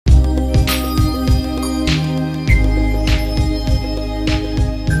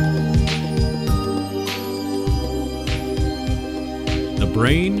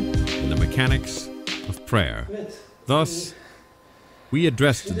brain and the mechanics of prayer. Thus, we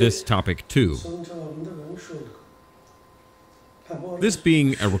addressed this topic too. This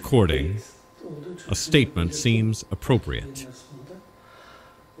being a recording, a statement seems appropriate.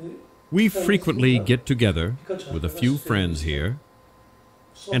 We frequently get together with a few friends here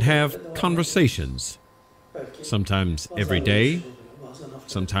and have conversations, sometimes every day,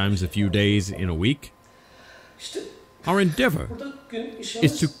 sometimes a few days in a week. Our endeavor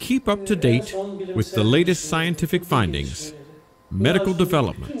is to keep up to date with the latest scientific findings, medical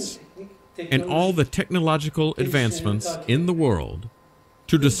developments, and all the technological advancements in the world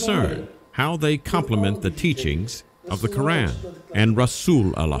to discern how they complement the teachings of the Quran and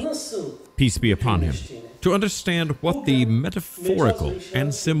Rasulallah, peace be upon him, to understand what the metaphorical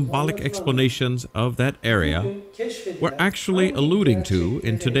and symbolic explanations of that area were actually alluding to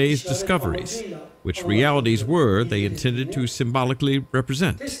in today's discoveries, which realities were they intended to symbolically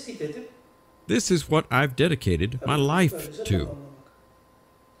represent. This is what I've dedicated my life to.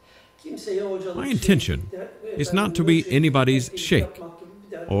 My intention is not to be anybody's sheikh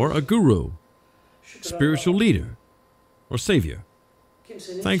or a guru, spiritual leader, or savior.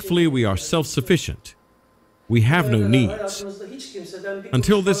 Thankfully, we are self-sufficient. We have no needs.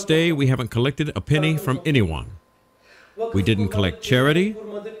 Until this day, we haven't collected a penny from anyone. We didn't collect charity.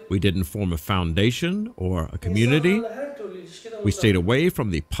 We didn't form a foundation or a community. We stayed away from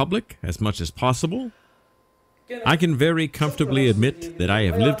the public as much as possible. I can very comfortably admit that I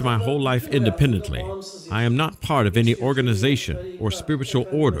have lived my whole life independently. I am not part of any organization or spiritual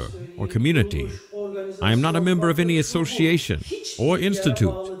order or community. I am not a member of any association or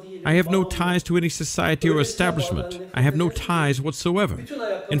institute. I have no ties to any society or establishment. I have no ties whatsoever.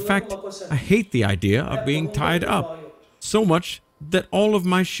 In fact, I hate the idea of being tied up so much that all of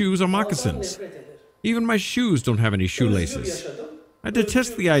my shoes are moccasins. Even my shoes don't have any shoelaces. I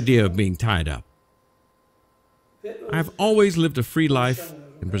detest the idea of being tied up. I have always lived a free life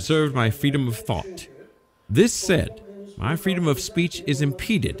and preserved my freedom of thought. This said, my freedom of speech is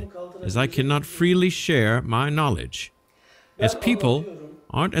impeded as I cannot freely share my knowledge. As people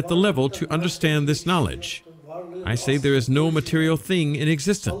aren't at the level to understand this knowledge, I say there is no material thing in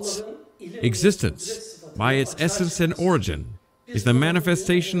existence. Existence, by its essence and origin, is the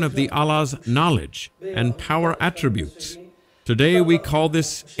manifestation of the Allah's knowledge and power attributes. Today we call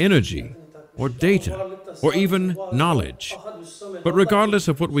this energy, or data, or even knowledge. But regardless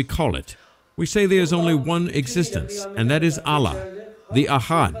of what we call it, we say there is only one existence, and that is Allah, the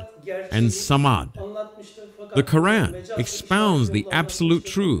Ahad and Samad. The Quran expounds the absolute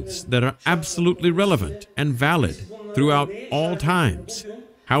truths that are absolutely relevant and valid throughout all times.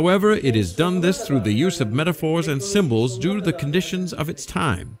 However, it is done this through the use of metaphors and symbols due to the conditions of its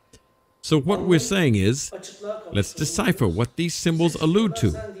time. So what we're saying is, let's decipher what these symbols allude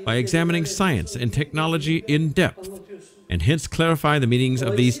to by examining science and technology in depth, and hence clarify the meanings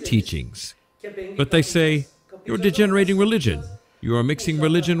of these teachings. But they say, you're degenerating religion. You are mixing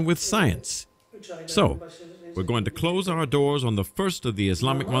religion with science. So, we're going to close our doors on the first of the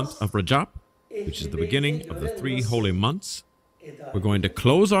Islamic month of Rajab, which is the beginning of the 3 holy months. We're going to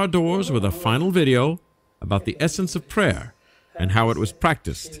close our doors with a final video about the essence of prayer and how it was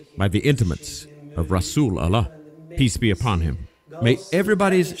practiced by the intimates of Rasulallah, peace be upon him. May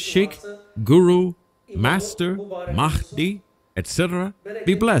everybody's sheikh, guru, master, mahdi, etc.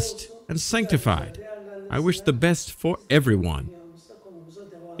 be blessed and sanctified. I wish the best for everyone.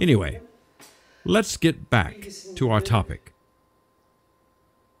 Anyway, let's get back to our topic.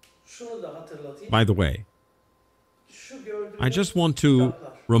 By the way, I just want to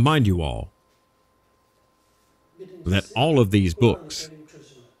remind you all that all of these books,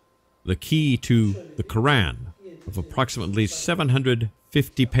 the key to the Quran of approximately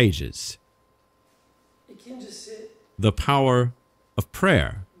 750 pages, the power of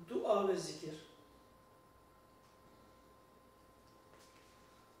prayer,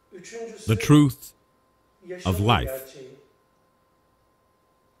 the truth of life,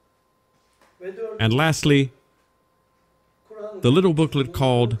 and lastly, the little booklet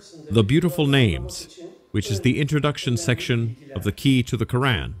called The Beautiful Names, which is the introduction section of the key to the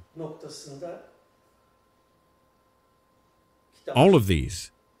Quran. All of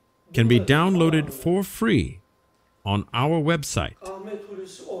these can be downloaded for free on our website,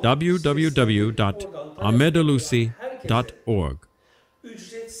 www.ahmedhulusi.org.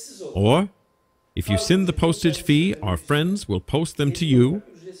 Or, if you send the postage fee, our friends will post them to you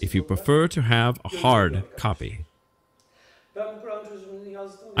if you prefer to have a hard copy.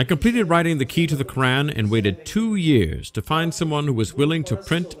 I completed writing the key to the Quran and waited 2 years to find someone who was willing to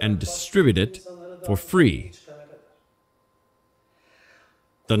print and distribute it for free.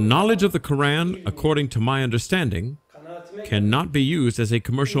 The knowledge of the Quran, according to my understanding, cannot be used as a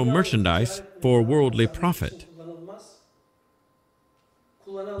commercial merchandise for worldly profit.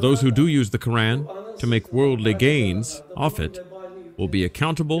 Those who do use the Quran to make worldly gains off it will be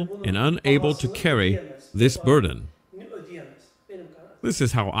accountable and unable to carry this burden. This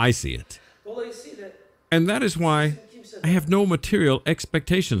is how I see it. And that is why I have no material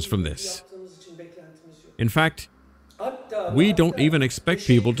expectations from this. In fact, we don't even expect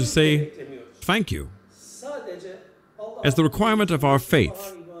people to say thank you. As the requirement of our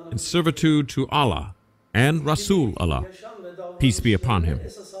faith and servitude to Allah and Rasulallah, peace be upon him,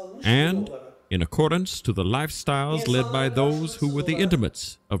 and in accordance to the lifestyles led by those who were the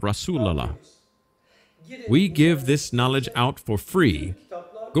intimates of Rasulallah, we give this knowledge out for free.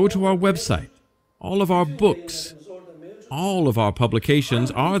 Go to our website. All of our books, all of our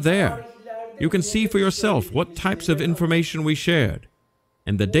publications are there. You can see for yourself what types of information we shared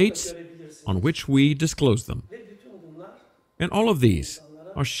and the dates on which we disclose them. And all of these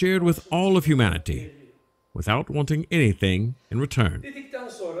are shared with all of humanity without wanting anything in return.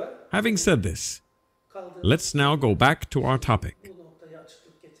 Having said this, let's now go back to our topic.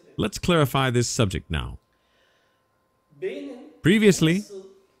 Let's clarify this subject now. Previously,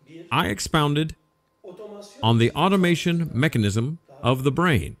 I expounded on the automation mechanism of the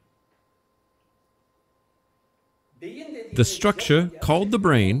brain. The structure called the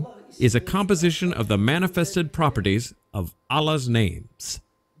brain is a composition of the manifested properties of Allah's names.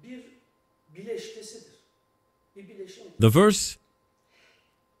 The verse,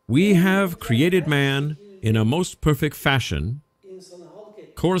 "We have created man in a most perfect fashion,"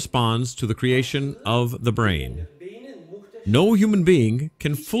 corresponds to the creation of the brain. No human being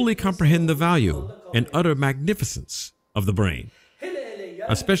can fully comprehend the value and utter magnificence of the brain,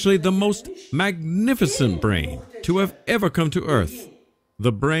 especially the most magnificent brain to have ever come to earth,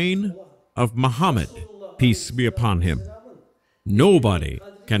 the brain of Muhammad, peace be upon him. Nobody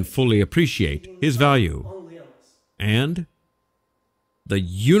can fully appreciate his value and the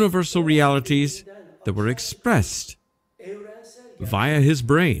universal realities that were expressed via his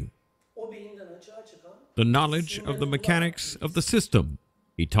brain. The knowledge of the mechanics of the system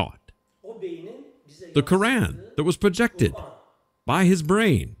he taught. The Quran that was projected by his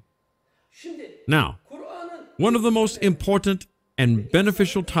brain. Now, one of the most important and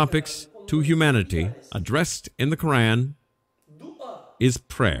beneficial topics to humanity addressed in the Quran is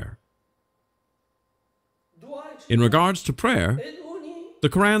prayer. In regards to prayer, the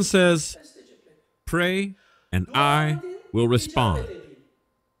Quran says, "Pray and I will respond."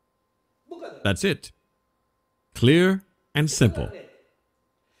 That's it. Clear and simple.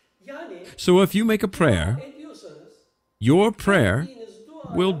 So if you make a prayer, your prayer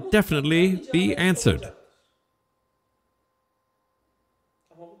will definitely be answered.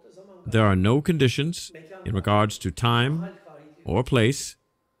 There are no conditions in regards to time or place.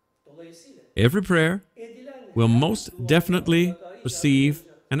 Every prayer will most definitely receive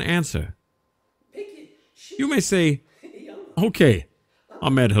an answer. You may say, "Okay,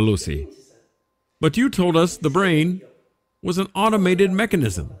 Ahmed Hulusi, but you told us the brain was an automated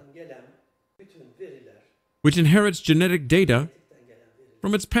mechanism which inherits genetic data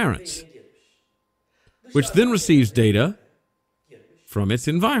from its parents, which then receives data from its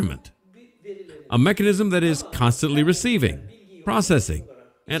environment. A mechanism that is constantly receiving, processing,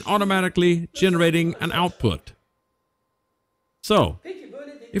 and automatically generating an output. So,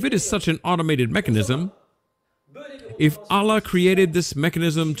 if it is such an automated mechanism, if Allah created this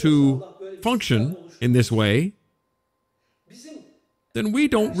mechanism to function in this way, then we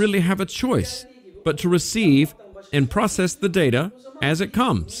don't really have a choice but to receive and process the data as it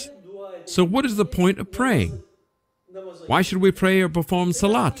comes. So what is the point of praying? Why should we pray or perform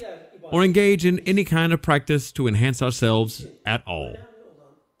salat or engage in any kind of practice to enhance ourselves at all?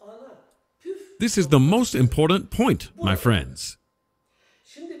 This is the most important point, my friends.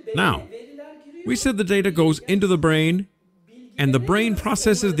 Now, we said the data goes into the brain, and the brain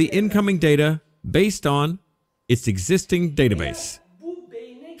processes the incoming data based on its existing database.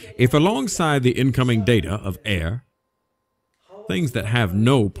 If alongside the incoming data of air, things that have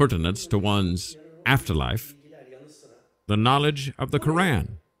no pertinence to one's afterlife, the knowledge of the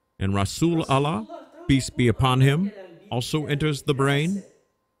Quran and Rasulallah, peace be upon him, also enters the brain,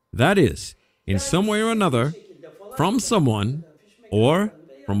 that is, in some way or another, from someone or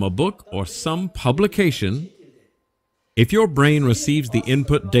from a book or some publication, if your brain receives the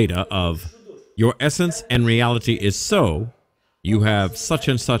input data of your essence and reality is so, you have such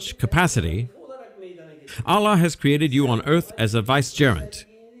and such capacity, Allah has created you on earth as a vicegerent.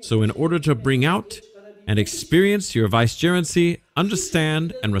 So in order to bring out and experience your vicegerency,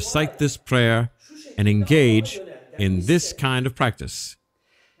 understand and recite this prayer and engage in this kind of practice.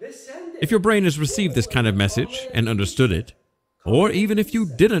 If your brain has received this kind of message and understood it, or even if you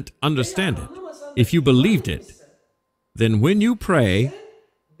didn't understand it, if you believed it, then when you pray,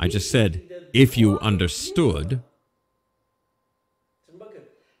 I just said, if you understood,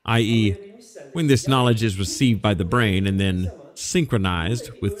 i.e., when this knowledge is received by the brain and then synchronized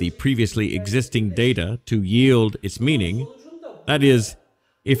with the previously existing data to yield its meaning, that is,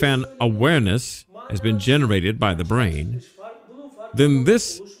 if an awareness has been generated by the brain, then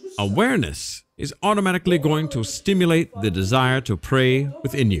this awareness is automatically going to stimulate the desire to pray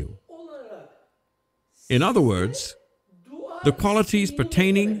within you. In other words, the qualities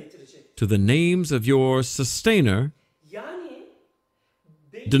pertaining to the names of your sustainer,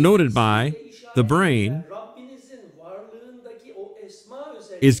 denoted by the brain,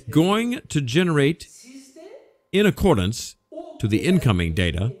 is going to generate, in accordance to the incoming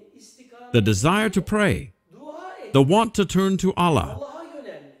data, the desire to pray, the want to turn to Allah,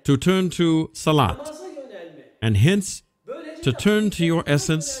 to turn to Salat, and hence to turn to your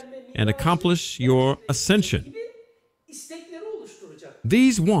essence and accomplish your ascension.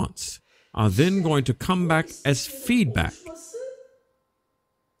 These wants are then going to come back as feedback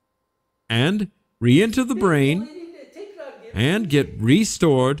and re-enter the brain and get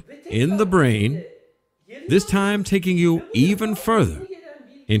restored in the brain, this time taking you even further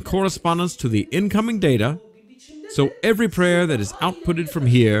in correspondence to the incoming data. So every prayer that is outputted from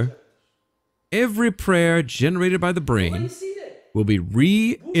here, every prayer generated by the brain will be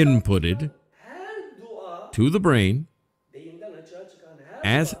re-inputted to the brain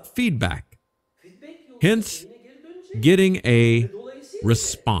as feedback, hence getting a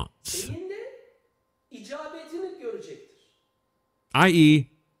response, i.e.,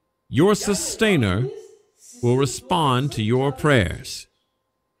 your sustainer will respond to your prayers.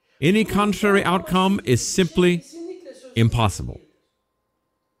 Any contrary outcome is simply impossible.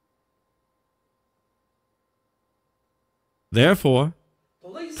 Therefore,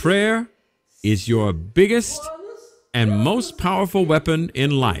 prayer is your biggest and most powerful weapon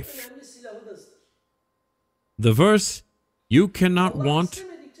in life. The verse, "You cannot want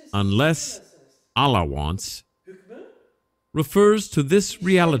unless Allah wants," refers to this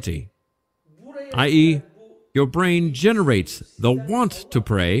reality, i.e., your brain generates the want to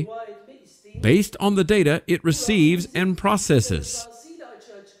pray based on the data it receives and processes.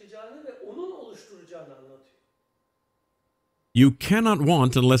 You cannot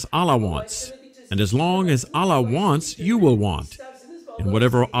want unless Allah wants, and as long as Allah wants, you will want, and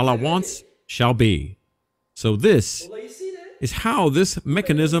whatever Allah wants shall be. So this is how this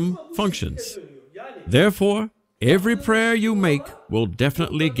mechanism functions. Therefore, every prayer you make will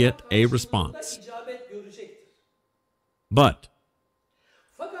definitely get a response. But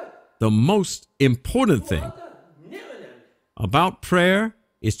the most important thing about prayer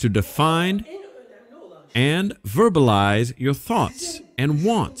is to define and verbalize your thoughts and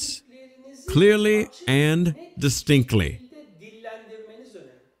wants clearly and distinctly.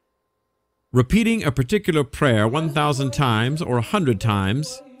 Repeating a particular prayer 1,000 times or 100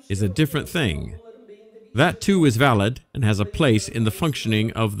 times is a different thing. That too is valid and has a place in the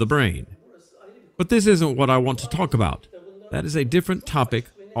functioning of the brain. But this isn't what I want to talk about. That is a different topic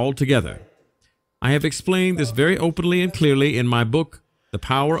altogether. I have explained this very openly and clearly in my book, The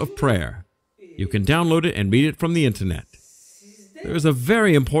Power of Prayer. You can download it and read it from the internet. There is a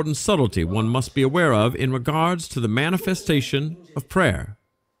very important subtlety one must be aware of in regards to the manifestation of prayer.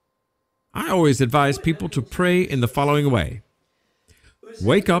 I always advise people to pray in the following way.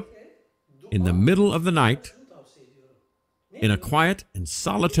 Wake up in the middle of the night in a quiet and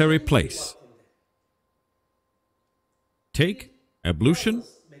solitary place. Take ablution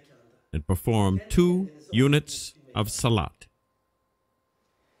and perform 2 units of salat.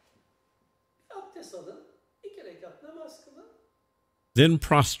 Then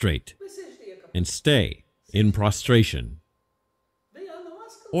prostrate and stay in prostration.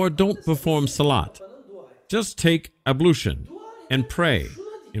 Or don't perform salat. Just take ablution and pray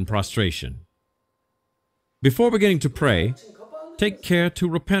in prostration. Before beginning to pray, take care to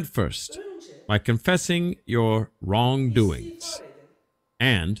repent first by confessing your wrongdoings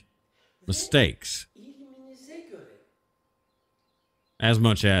and mistakes, as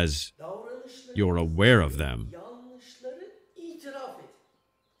much as you're aware of them.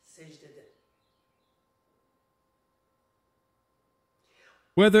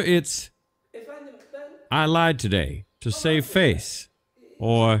 Whether it's, "I lied today to save face,"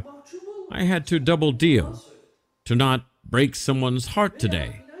 or "I had to double deal to not break someone's heart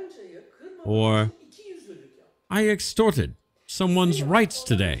today," or I extorted someone's rights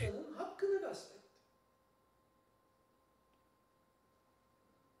today.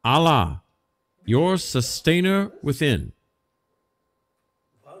 Allah, your sustainer within,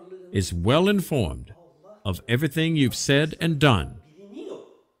 is well informed of everything you've said and done.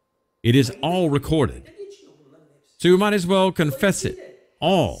 It is all recorded. So you might as well confess it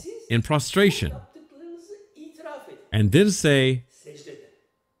all in prostration and then say,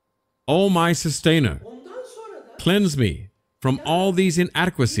 "O my sustainer, cleanse me from all these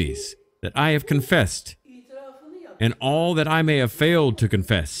inadequacies that I have confessed and all that I may have failed to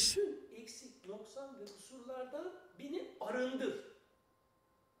confess.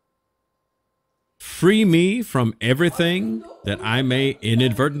 Free me from everything that I may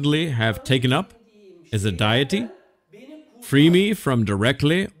inadvertently have taken up as a deity. Free me from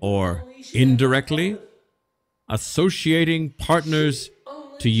directly or indirectly associating partners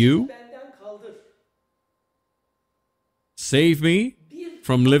to you. Save me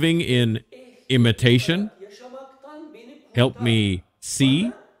from living in imitation. Help me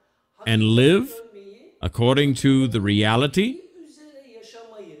see and live according to the reality.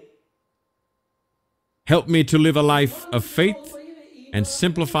 Help me to live a life of faith and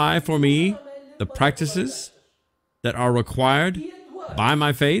simplify for me the practices that are required by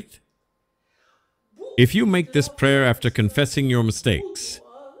my faith." If you make this prayer after confessing your mistakes,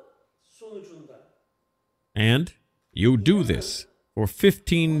 and you do this for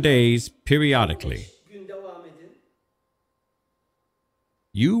 15 days periodically,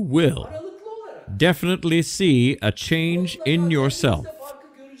 you will definitely see a change in yourself.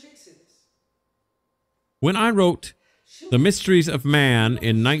 When I wrote The Mysteries of Man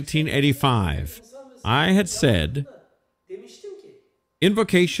in 1985, I had said,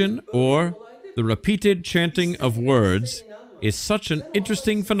 invocation or the repeated chanting of words is such an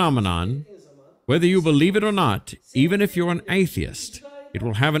interesting phenomenon. Whether you believe it or not, even if you're an atheist, it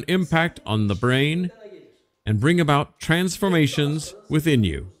will have an impact on the brain and bring about transformations within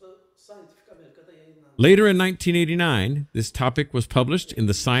you. Later in 1989, this topic was published in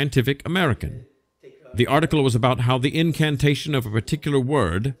the Scientific American. The article was about how the incantation of a particular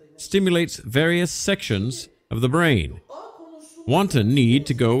word stimulates various sections of the brain. Wanton need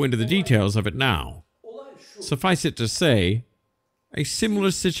to go into the details of it now. Suffice it to say, a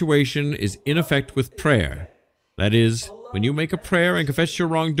similar situation is in effect with prayer. That is, when you make a prayer and confess your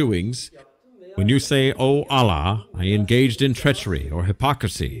wrongdoings, when you say, "Oh Allah, I engaged in treachery or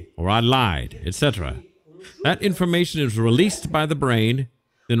hypocrisy, or I lied," etc., that information is released by the brain,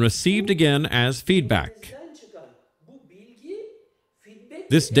 then received again as feedback.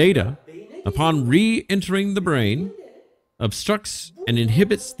 This data, upon re-entering the brain, obstructs and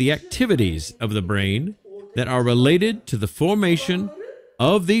inhibits the activities of the brain that are related to the formation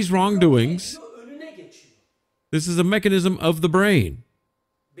of these wrongdoings. This is a mechanism of the brain.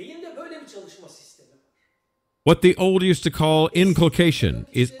 What the old used to call inculcation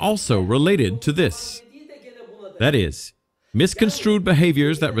is also related to this. That is, misconstrued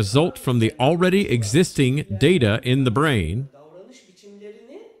behaviors that result from the already existing data in the brain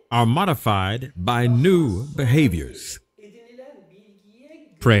are modified by new behaviors.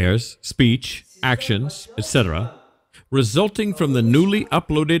 Prayers, speech, actions, etc., resulting from the newly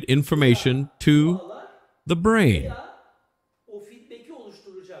uploaded information to the brain.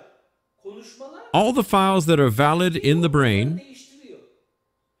 All the files that are valid in the brain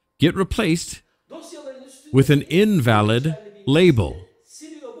get replaced with an invalid label,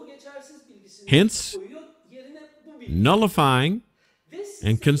 hence nullifying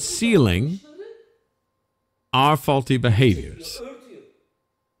and concealing our faulty behaviors.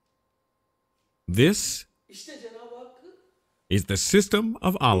 This is the system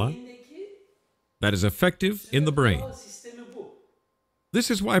of Allah that is effective in the brain. This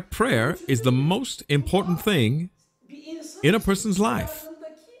is why prayer is the most important thing in a person's life.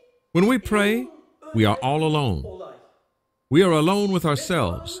 When we pray, we are all alone. We are alone with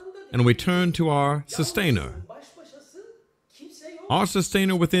ourselves, and we turn to our sustainer. Our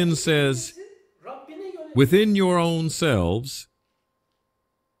sustainer within says, "Within your own selves,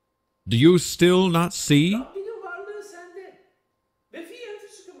 do you still not see?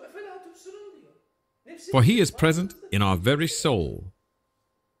 For he is present in our very soul,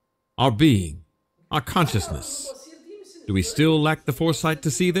 our being, our consciousness. Do we still lack the foresight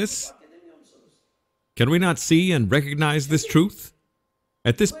to see this? Can we not see and recognize this truth?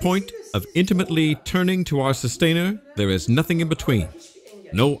 At this point of intimately turning to our sustainer, there is nothing in between,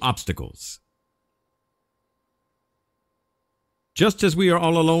 no obstacles." Just as we are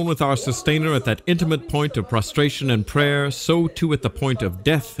all alone with our sustainer at that intimate point of prostration and prayer, so too at the point of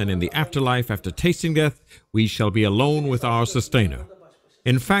death and in the afterlife after tasting death, we shall be alone with our sustainer.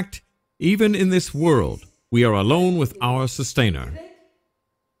 In fact, even in this world, we are alone with our sustainer.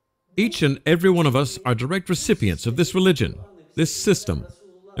 Each and every one of us are direct recipients of this religion, this system,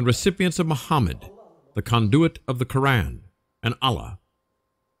 and recipients of Muhammad, the conduit of the Quran, and Allah.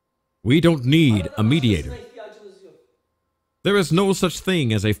 We don't need a mediator. There is no such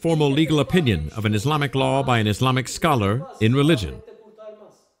thing as a formal legal opinion of an Islamic law by an Islamic scholar in religion.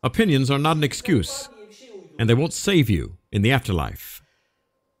 Opinions are not an excuse, and they won't save you in the afterlife.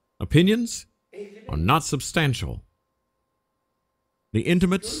 Opinions are not substantial. The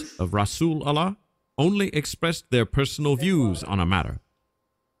intimates of Rasulallah only expressed their personal views on a matter.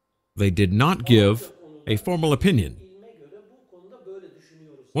 They did not give a formal opinion.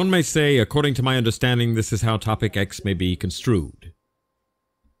 One may say, according to my understanding, this is how topic X may be construed.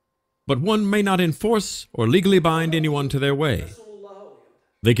 But one may not enforce or legally bind anyone to their way.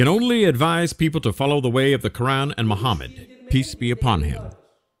 They can only advise people to follow the way of the Quran and Muhammad, peace be upon him.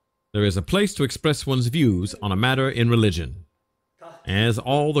 There is a place to express one's views on a matter in religion. As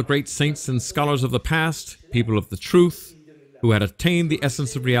all the great saints and scholars of the past, people of the truth, who had attained the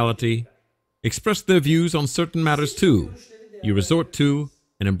essence of reality, expressed their views on certain matters too, you resort to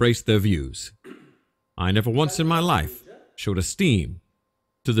and embrace their views. I never once in my life showed esteem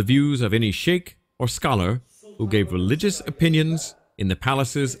to the views of any sheikh or scholar who gave religious opinions in the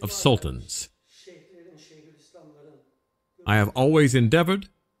palaces of sultans. I have always endeavored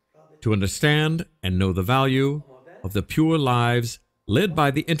to understand and know the value of the pure lives led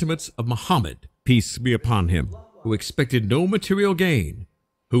by the intimates of Muhammad, peace be upon him, who expected no material gain,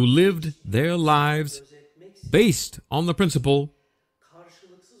 who lived their lives based on the principle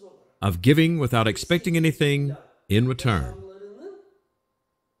of giving without expecting anything in return.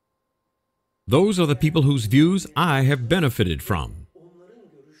 Those are the people whose views I have benefited from.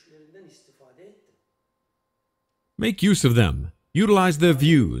 Make use of them, utilize their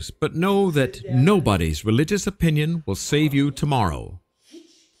views, but know that nobody's religious opinion will save you tomorrow,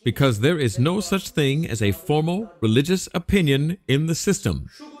 because there is no such thing as a formal religious opinion in the system.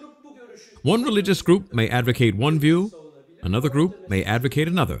 One religious group may advocate one view, another group may advocate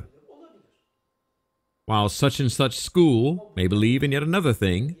another. While such and such school may believe in yet another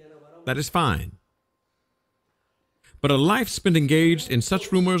thing, that is fine. But a life spent engaged in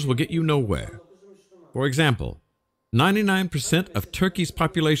such rumors will get you nowhere. For example, 99% of Turkey's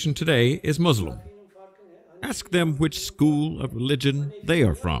population today is Muslim. Ask them which school of religion they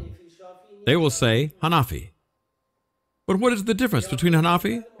are from. They will say Hanafi. But what is the difference between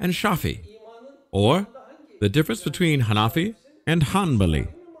Hanafi and Shafi? Or the difference between Hanafi and Hanbali?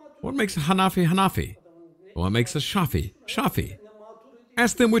 What makes a Hanafi Hanafi? What makes a Shafi Shafi?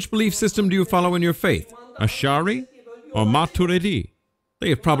 Ask them which belief system do you follow in your faith, Ash'ari or Maturidi? They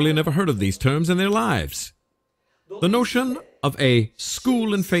have probably never heard of these terms in their lives. The notion of a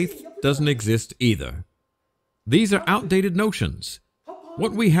school in faith doesn't exist either. These are outdated notions.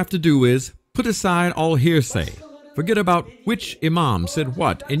 What we have to do is put aside all hearsay, forget about which imam said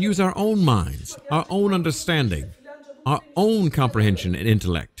what, and use our own minds, our own understanding, our own comprehension and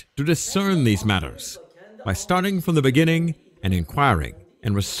intellect to discern these matters by starting from the beginning and inquiring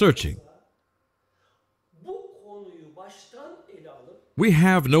and researching. We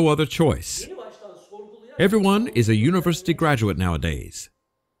have no other choice. Everyone is a university graduate nowadays.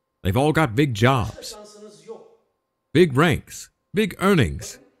 They've all got big jobs, big ranks, big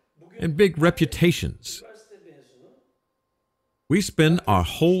earnings, and big reputations. We spend our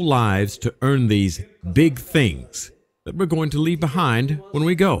whole lives to earn these big things that we're going to leave behind when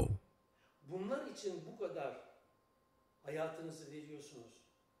we go.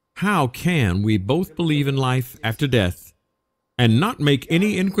 How can we both believe in life after death and not make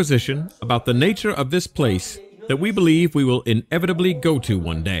any inquisition about the nature of this place that we believe we will inevitably go to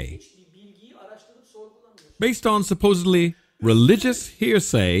one day? Based on supposedly religious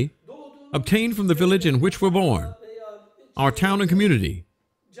hearsay obtained from the village in which we're born, our town and community,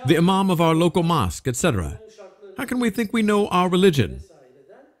 the imam of our local mosque, etc. How can we think we know our religion?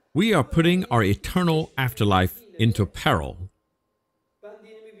 We are putting our eternal afterlife into peril.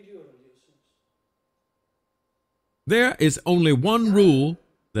 There is only one rule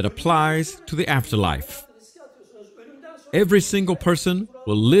that applies to the afterlife. Every single person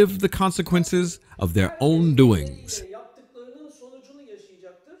will live the consequences of their own doings.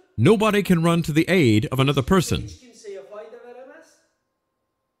 Nobody can run to the aid of another person.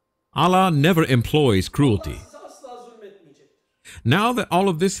 Allah never employs cruelty. Now that all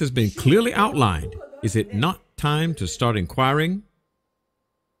of this has been clearly outlined, is it not time to start inquiring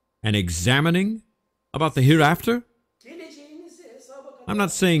and examining about the hereafter? I'm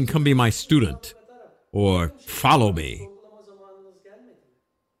not saying come be my student or follow me.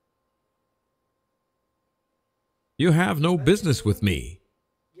 You have no business with me.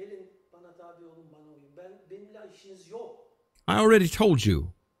 I already told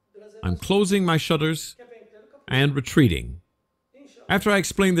you, I'm closing my shutters and retreating. After I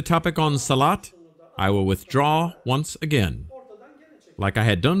explain the topic on Salat, I will withdraw once again. Like I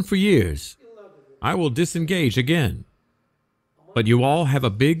had done for years, I will disengage again. But you all have a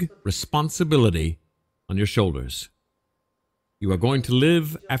big responsibility on your shoulders. You are going to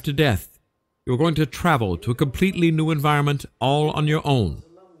live after death. You are going to travel to a completely new environment all on your own.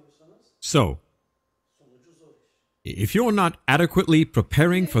 So, if you're not adequately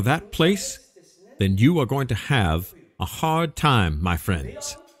preparing for that place, then you are going to have a hard time, my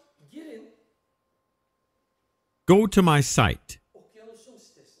friends. Go to my site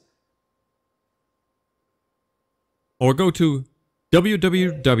or go to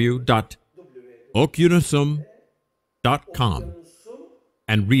www.okyunusum.com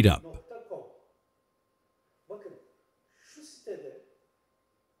and read up.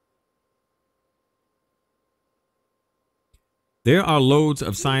 There are loads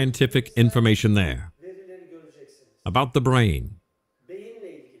of scientific information there about the brain,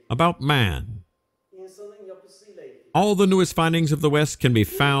 about man. All the newest findings of the West can be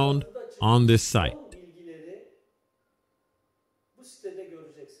found on this site.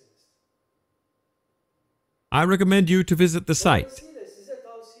 I recommend you to visit the site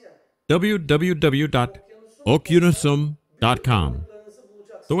www.okyunusum.com.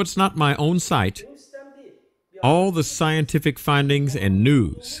 Though it's not my own site, all the scientific findings and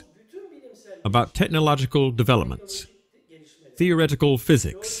news about technological developments, theoretical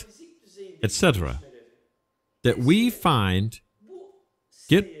physics, etc., that we find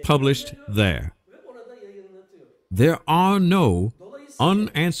get published there. There are no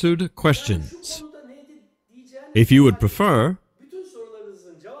unanswered questions. If you would prefer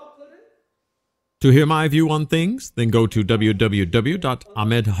to hear my view on things, then go to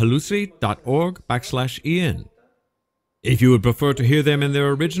www.ahmedhulusi.org/en. If you would prefer to hear them in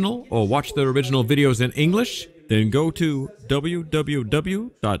their original or watch their original videos in English, then go to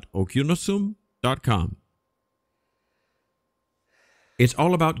www.okyunusum.com. It's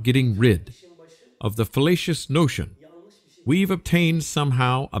all about getting rid of the fallacious notion we've obtained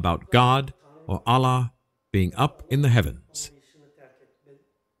somehow about God or Allah being up in the heavens.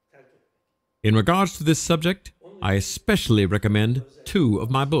 In regards to this subject, I especially recommend two of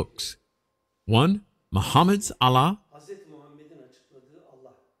my books. One, Muhammad's Allah.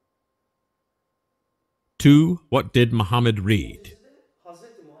 Two, What Did Muhammad Read?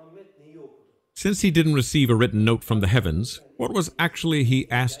 Since he didn't receive a written note from the heavens, what was actually he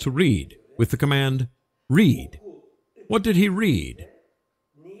asked to read with the command, read? What did he read?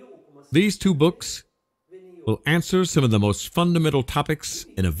 These two books will answer some of the most fundamental topics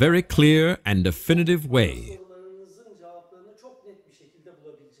in a very clear and definitive way.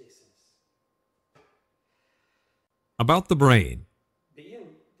 About the brain,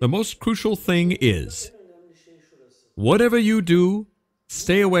 the most crucial thing is, whatever you do,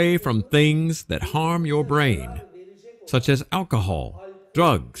 stay away from things that harm your brain, such as alcohol,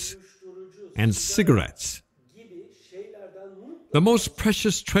 drugs, and cigarettes. The most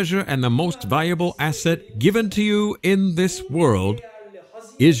precious treasure and the most valuable asset given to you in this world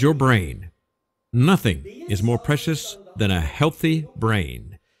is your brain. Nothing is more precious than a healthy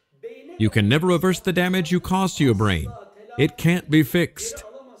brain. You can never reverse the damage you cause to your brain. It can't be fixed.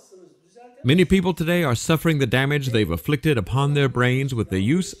 Many people today are suffering the damage they've inflicted upon their brains with the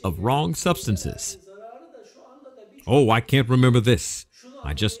use of wrong substances. Oh, I can't remember this.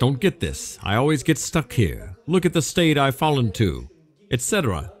 I just don't get this. I always get stuck here. Look at the state I've fallen to,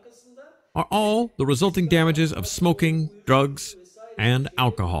 etc. Are all the resulting damages of smoking, drugs, and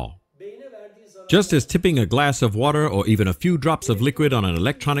alcohol. Just as tipping a glass of water or even a few drops of liquid on an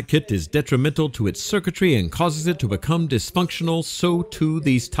electronic kit is detrimental to its circuitry and causes it to become dysfunctional, so too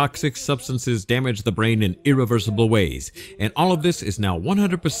these toxic substances damage the brain in irreversible ways. And all of this is now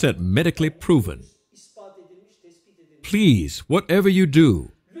 100% medically proven. Please, whatever you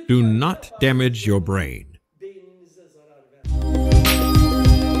do, do not damage your brain.